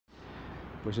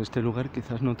Pues este lugar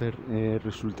quizás no te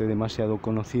resulte demasiado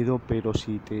conocido, pero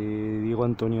si te digo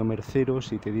Antonio Mercero,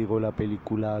 si te digo la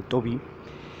película Tobi,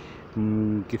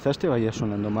 quizás te vaya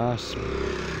sonando más.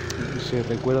 Si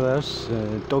recuerdas,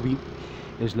 Tobi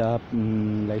es la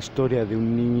historia de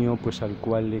un niño pues al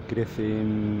cual le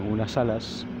crecen unas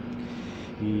alas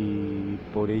y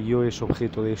por ello es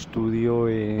objeto de estudio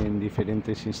en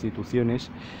diferentes instituciones.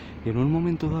 Y en un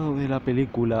momento dado de la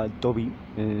película, Tobi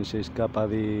se escapa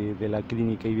de la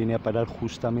clínica y viene a parar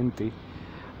justamente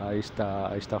a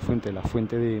esta fuente, la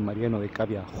fuente de Mariano de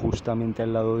Cavia, justamente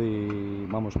al lado de,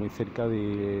 vamos, muy cerca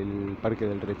del Parque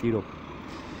del Retiro.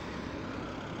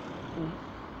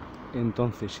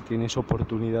 Entonces, si tienes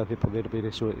oportunidad de poder ver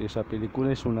esa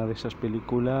película, es una de esas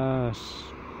películas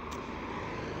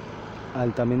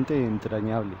altamente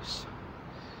entrañables.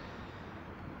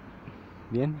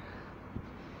 Bien,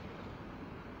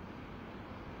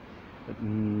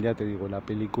 ya te digo, la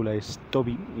película es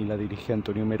Tobi y la dirige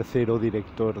Antonio Mercero,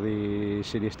 director de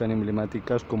series tan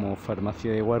emblemáticas como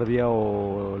Farmacia de Guardia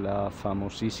o la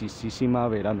famosísima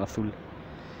Verano Azul.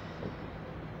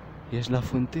 Y es la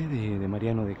fuente de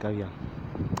Mariano de Cavia.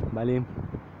 Vale,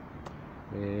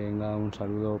 venga, un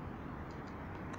saludo.